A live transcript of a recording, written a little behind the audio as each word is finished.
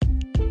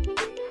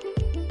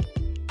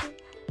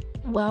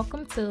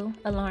Welcome to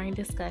Alluring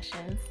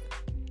Discussions,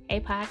 a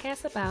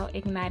podcast about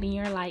igniting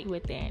your light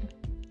within.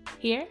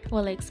 Here,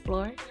 we'll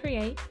explore,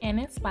 create, and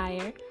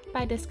inspire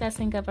by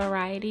discussing a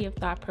variety of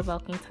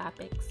thought-provoking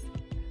topics.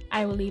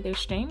 I will either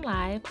stream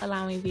live,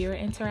 allowing viewer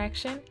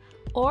interaction,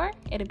 or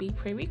it'll be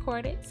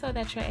pre-recorded so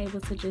that you're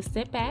able to just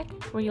sit back,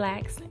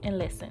 relax, and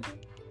listen.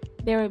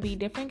 There will be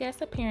different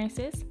guest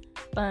appearances,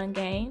 fun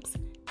games,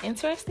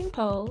 interesting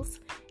polls,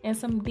 and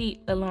some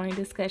deep, alluring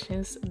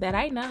discussions that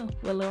I know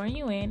will lure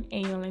you in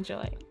and you'll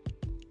enjoy.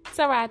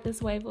 So ride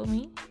this wave with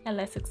me and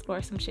let's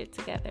explore some shit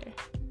together.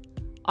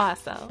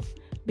 Also,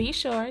 be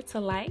sure to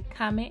like,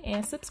 comment,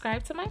 and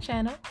subscribe to my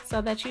channel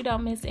so that you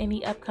don't miss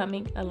any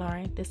upcoming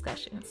alluring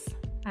discussions.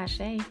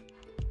 Ashe.